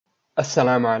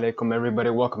Assalamu alaikum everybody,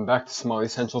 welcome back to Somali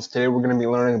Essentials. Today we're going to be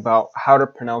learning about how to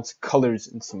pronounce colors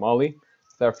in Somali.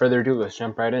 Without further ado, let's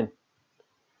jump right in.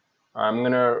 I'm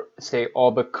going to say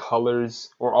all the colors,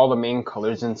 or all the main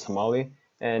colors in Somali,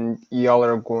 and y'all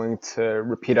are going to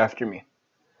repeat after me.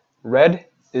 Red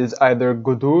is either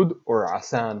gudud or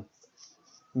asan.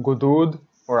 Gudud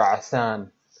or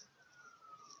asan.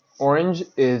 Orange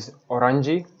is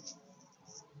oranji.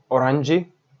 Oranji.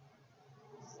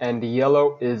 And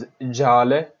yellow is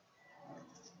jale.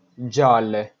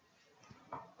 Jale.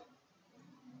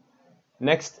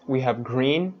 Next, we have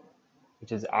green,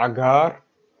 which is agar,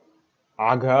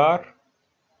 agar.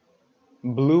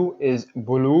 Blue is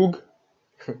bulug,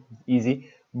 easy,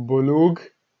 bulug.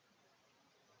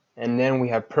 And then we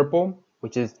have purple,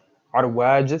 which is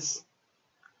arwajis,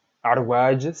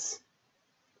 arwajis.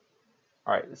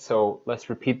 Alright, so let's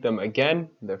repeat them again.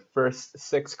 The first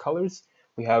 6 colors.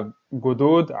 We have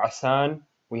gudud, asan,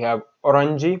 we have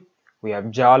oranji, we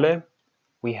have jale,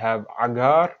 we have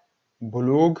agar,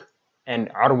 bulug, and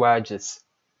arwajis.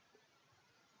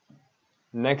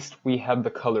 Next, we have the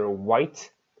color white,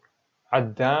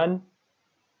 addan,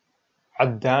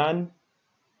 addan.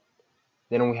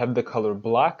 Then we have the color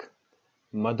black,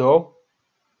 mado,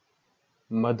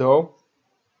 mado,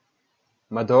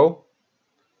 mado.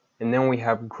 And then we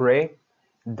have gray,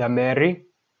 dameri,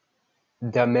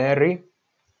 dameri,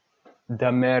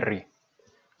 dameri.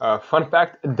 Fun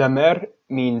fact, damer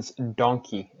means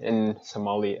donkey in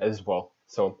Somali as well.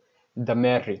 So,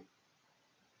 dameri.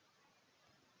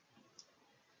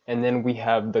 And then we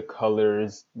have the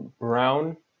colors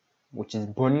brown, which is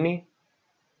bunni,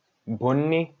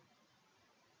 bunni,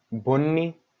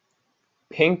 bunni.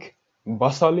 Pink,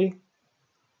 basali,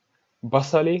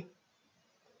 basali,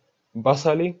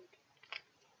 basali.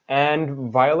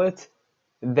 And violet,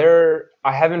 I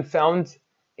haven't found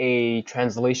a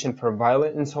translation for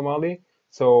violet in Somali,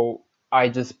 so I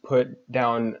just put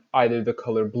down either the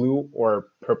color blue or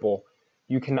purple.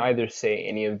 You can either say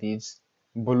any of these,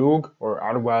 bulug or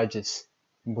arwajis,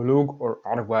 bulug or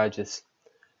arwajis.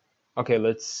 Okay,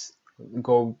 let's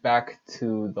go back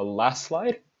to the last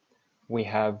slide. We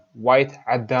have white,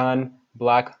 addan,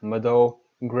 black, mado,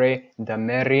 gray,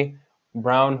 dameri,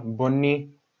 brown,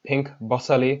 bunni, pink,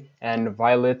 basali, and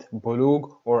violet,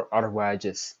 bulug or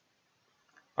arwajis.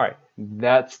 Alright,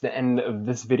 that's the end of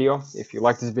this video. If you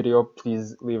like this video,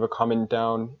 please leave a comment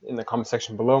down in the comment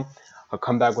section below. I'll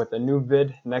come back with a new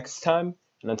vid next time.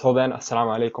 And until then,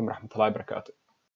 assalamu alaikum warahmatullahi wabarakatuh.